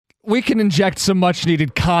we can inject some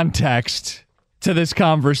much-needed context to this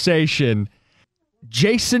conversation.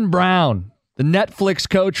 Jason Brown, the Netflix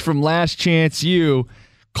coach from Last Chance U,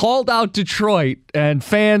 called out Detroit and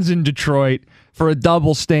fans in Detroit for a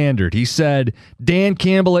double standard. He said, Dan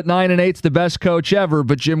Campbell at 9-8 is the best coach ever,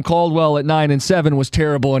 but Jim Caldwell at 9-7 was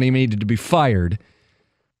terrible and he needed to be fired.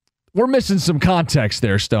 We're missing some context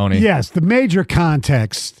there, Stoney. Yes, the major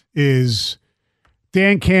context is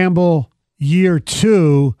Dan Campbell, year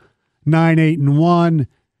 2, 9-8-1.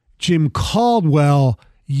 Jim Caldwell,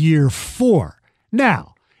 year 4.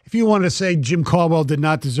 Now, if you want to say Jim Caldwell did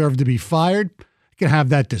not deserve to be fired, you can have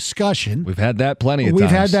that discussion. We've had that plenty of times. We've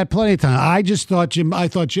had that plenty of times. I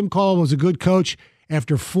thought Jim Caldwell was a good coach.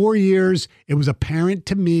 After 4 years, it was apparent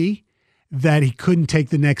to me that he couldn't take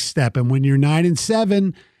the next step. And when you're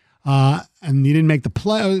 9-7, and you didn't make the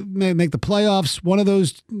playoffs one of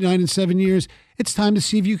those 9-7 years, it's time to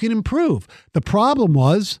see if you can improve. The problem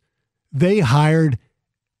was they hired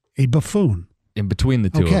a buffoon. In between the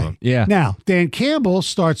two of them. Yeah. Now, Dan Campbell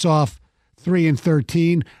starts off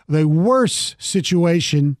 3-13, the worse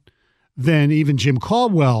situation than even Jim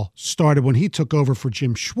Caldwell started when he took over for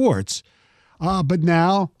Jim Schwartz. But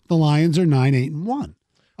now the Lions are 9-8-1.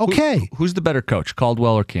 Okay. Who's the better coach,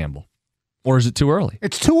 Caldwell or Campbell? Or is it too early?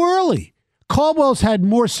 It's too early. Caldwell's had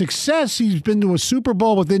more success. He's been to a Super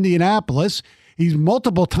Bowl with Indianapolis. He's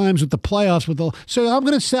multiple times with the playoffs so I'm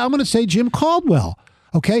going to say Jim Caldwell.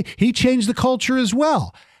 Okay? He changed the culture as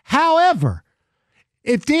well. However,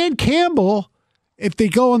 if Dan Campbell, if they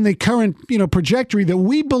go on the current, trajectory that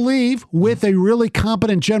we believe with a really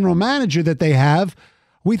competent general manager that they have,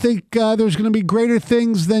 we think there's going to be greater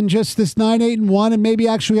things than just this 9-8-1 and maybe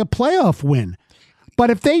actually a playoff win. But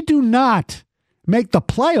if they do not make the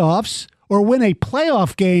playoffs or win a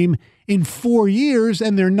playoff game in 4 years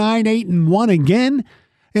and they're 9-8-1 again,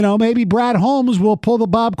 maybe Brad Holmes will pull the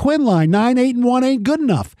Bob Quinn line. 9-8-1 ain't good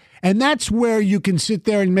enough. And that's where you can sit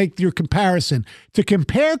there and make your comparison. To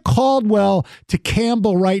compare Caldwell to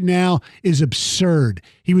Campbell right now is absurd.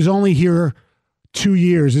 He was only here 2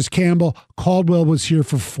 years as Campbell. Caldwell was here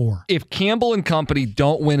for 4. If Campbell and company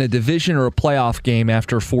don't win a division or a playoff game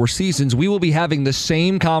after 4 seasons, we will be having the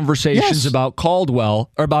same conversations about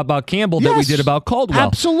Caldwell or about Campbell that we did about Caldwell.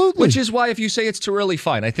 Absolutely. Which is why if you say it's too early,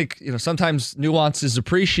 fine. I think sometimes nuance is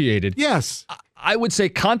appreciated. Yes. I would say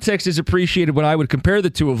context is appreciated when I would compare the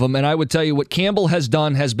two of them, and I would tell you what Campbell has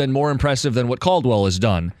done has been more impressive than what Caldwell has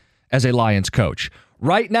done as a Lions coach.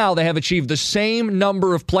 Right now, they have achieved the same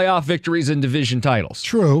number of playoff victories and division titles.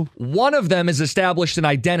 True. One of them has established an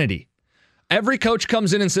identity. Every coach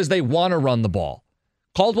comes in and says they want to run the ball.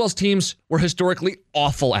 Caldwell's teams were historically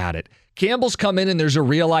awful at it. Campbell's come in and there's a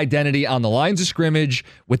real identity on the lines of scrimmage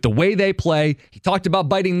with the way they play. He talked about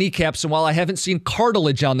biting kneecaps, and while I haven't seen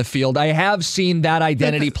cartilage on the field, I have seen that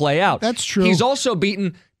identity play out. That's true. He's also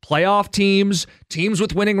beaten playoff teams, teams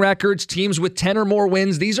with winning records, teams with 10 or more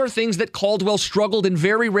wins. These are things that Caldwell struggled in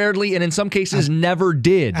very rarely and in some cases never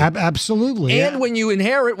did. Absolutely. And when you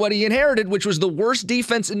inherit what he inherited, which was the worst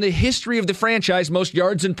defense in the history of the franchise, most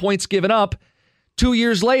yards and points given up, 2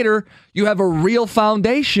 years later, you have a real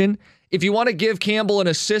foundation. If you want to give Campbell an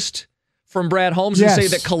assist from Brad Holmes and say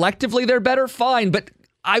that collectively they're better, fine. But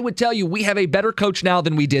I would tell you we have a better coach now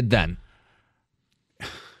than we did then.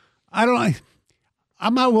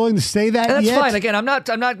 I'm not willing to say that That's yet. fine. Again, I'm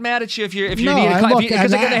not mad at you if you need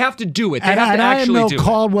because again they have to do it. They have to actually do it. I am no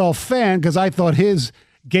Caldwell fan because I thought his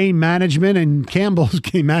game management and Campbell's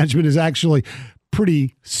game management is actually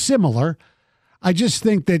pretty similar. I just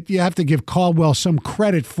think that you have to give Caldwell some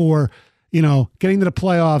credit for getting to the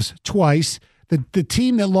playoffs twice. The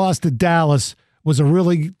team that lost to Dallas was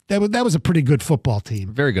that was a pretty good football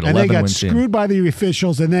team. Very good 11-win team. And they got team. screwed by the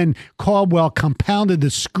officials, and then Caldwell compounded the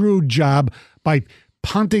screwed job by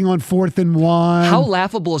punting on 4th and 1. How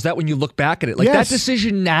laughable is that when you look back at it? That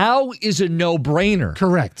decision now is a no-brainer.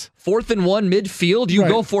 Correct. 4th and 1 midfield, you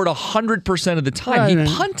go for it 100% of the time.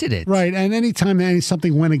 He punted it. Right, and anytime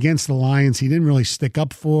something went against the Lions, he didn't really stick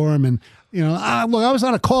up for him. And I was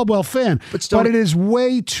not a Caldwell fan, but it is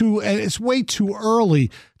way too early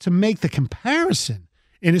to make the comparison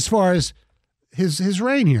in as far as his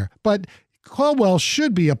reign here. But Caldwell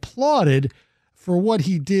should be applauded for what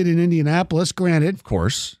he did in Indianapolis. Granted, of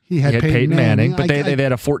course, he had Peyton Manning, but they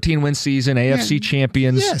had a 14-win season, AFC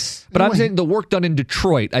champions. Yes, but I'm saying the work done in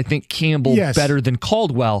Detroit, I think Campbell better than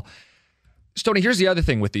Caldwell. Stoney, here's the other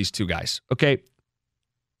thing with these two guys. Okay,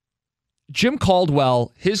 Jim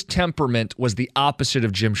Caldwell, his temperament was the opposite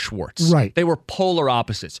of Jim Schwartz. Right, they were polar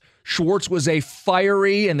opposites. Schwartz was a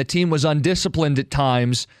fiery, and the team was undisciplined at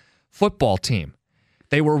times, football team.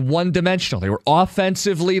 They were one-dimensional. They were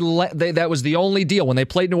offensively. That was the only deal. When they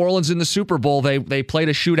played New Orleans in the Super Bowl, they played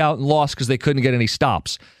a shootout and lost because they couldn't get any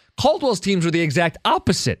stops. Caldwell's teams were the exact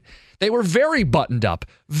opposite. They were very buttoned up,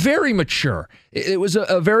 very mature. It was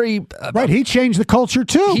a very... right, he changed the culture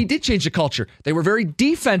too. He did change the culture. They were very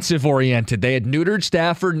defensive-oriented. They had neutered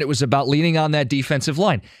Stafford, and it was about leaning on that defensive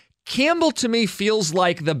line. Campbell, to me, feels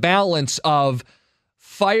like the balance of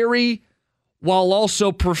fiery while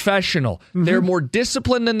also professional. Mm-hmm. They're more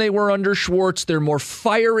disciplined than they were under Schwartz. They're more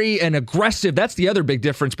fiery and aggressive. That's the other big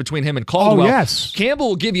difference between him and Caldwell. Oh, yes. Campbell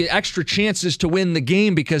will give you extra chances to win the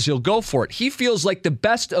game because he'll go for it. He feels like the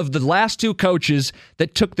best of the last two coaches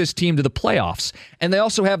that took this team to the playoffs. And they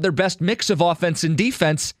also have their best mix of offense and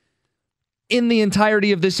defense in the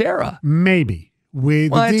entirety of this era. Maybe.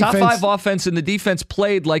 Top five offense, and the defense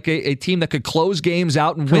played like a team that could close games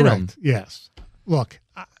out and win them. Yes. Look,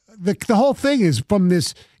 the whole thing is from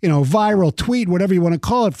this, viral tweet, whatever you want to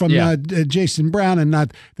call it, from Jason Brown, and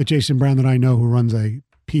not the Jason Brown that I know who runs a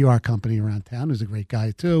PR company around town, who's a great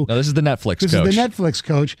guy too. No, this is the Netflix coach. This is the Netflix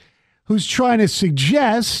coach who's trying to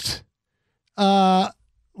suggest, without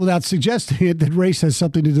suggesting it, that race has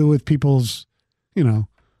something to do with people's,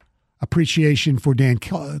 appreciation for Dan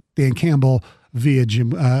Campbell via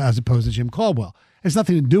Jim, as opposed to Jim Caldwell. It has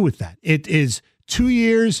nothing to do with that. It is 2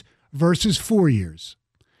 years versus 4 years.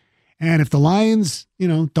 And if the Lions,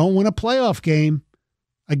 don't win a playoff game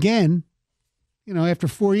again, after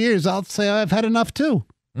 4 years, I'll say I've had enough too.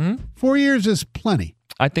 Mm-hmm. 4 years is plenty.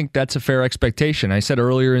 I think that's a fair expectation. I said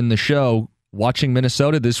earlier in the show, watching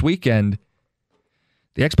Minnesota this weekend,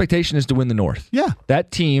 the expectation is to win the North. Yeah. That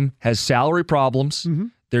team has salary problems. Mm-hmm.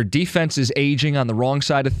 Their defense is aging on the wrong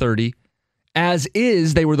side of 30. As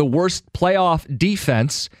is, they were the worst playoff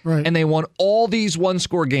defense, right, and they won all these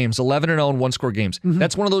one-score games, 11-0 in one-score games. Mm-hmm.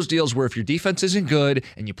 That's one of those deals where if your defense isn't good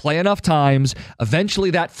and you play enough times,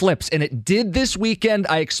 eventually that flips. And it did this weekend.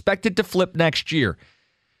 I expect it to flip next year.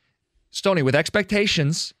 Stoney, with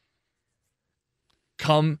expectations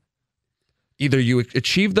come either you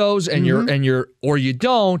achieve those and mm-hmm. or you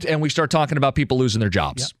don't, and we start talking about people losing their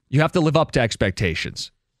jobs. Yep. You have to live up to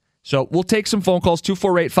expectations. So we'll take some phone calls,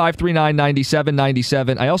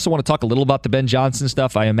 248-539-9797. I also want to talk a little about the Ben Johnson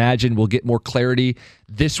stuff. I imagine we'll get more clarity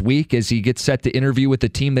this week as he gets set to interview with a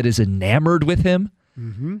team that is enamored with him.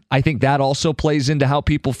 Mm-hmm. I think that also plays into how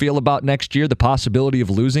people feel about next year, the possibility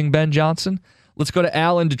of losing Ben Johnson. Let's go to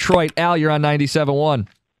Al in Detroit. Al, you're on 97.1.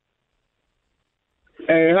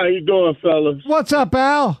 Hey, how you doing, fellas? What's up,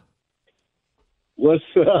 Al? What's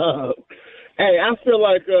up? Hey, I feel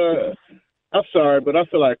like... I'm sorry, but I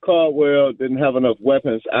feel like Caldwell didn't have enough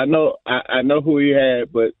weapons. I know who he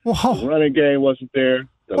had, but the running game wasn't there.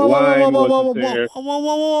 The line wasn't there.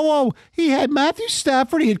 Whoa. He had Matthew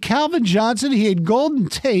Stafford. He had Calvin Johnson. He had Golden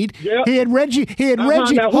Tate. Yep. He had Reggie.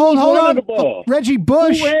 Now, Hold on. The ball? Reggie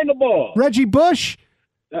Bush. Who ran the ball? Reggie Bush.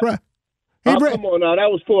 Come on now.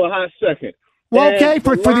 That was for a hot second. Well, okay,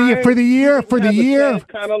 for the year. The same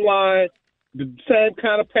kind of line, the same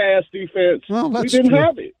kind of pass defense. Well, we didn't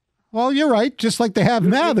have it. Well, you're right. Just like they have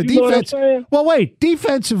now, the you defense. Well, wait.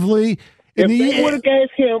 Defensively, if they would have gave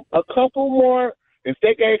him a couple more, if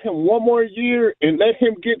they gave him one more year and let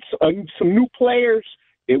him get some new players,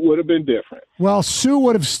 it would have been different. Well, Sue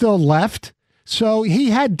would have still left. So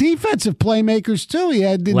he had defensive playmakers too. He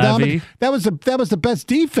had Levy. That was the best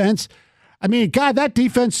defense. I mean, God, that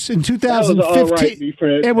defense in 2015,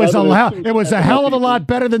 it was a hell of a lot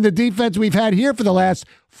better than the defense we've had here for the last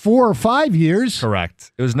 4 or 5 years.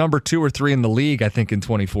 Correct. It was number 2 or 3 in the league, I think, in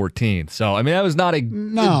 2014. So, I mean, that was not a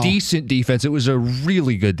decent defense. It was a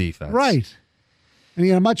really good defense. Right. And he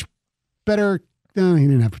had a much better. No, he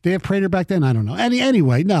didn't have. Did they have Prater back then? I don't know.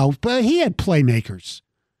 Anyway, no, but he had playmakers.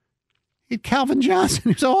 He had Calvin Johnson.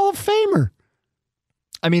 He was a Hall of Famer.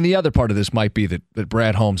 I mean, the other part of this might be that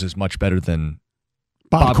Brad Holmes is much better than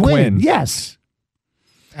Bob Quinn. Yes.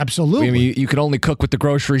 Absolutely. I mean, you can only cook with the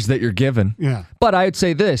groceries that you're given. Yeah. But I would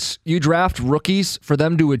say this. You draft rookies for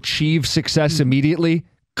them to achieve success immediately.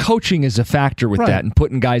 Coaching is a factor with that and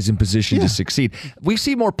putting guys in position to succeed. We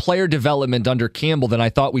see more player development under Campbell than I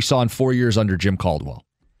thought we saw in 4 years under Jim Caldwell.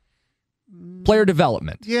 Player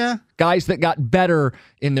development. Yeah. Guys that got better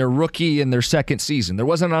in their rookie and their second season. There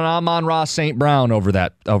wasn't an Amon-Ra St. Brown over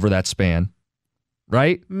that span,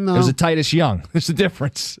 right? No. It was a Titus Young. There's a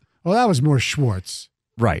difference. Well, that was more Schwartz.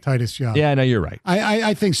 Right. Titus Young. Yeah, no, you're right.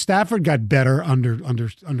 I think Stafford got better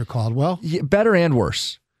under Caldwell. Yeah, better and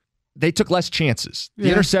worse. They took less chances.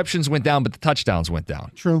 The interceptions went down, but the touchdowns went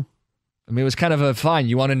down. True. I mean, it was kind of a fine.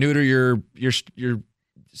 You want to neuter your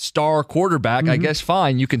star quarterback, I guess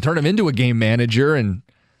fine. You can turn him into a game manager and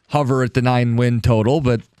hover at the 9-win total,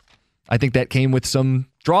 but I think that came with some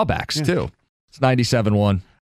drawbacks, too. It's 97-1.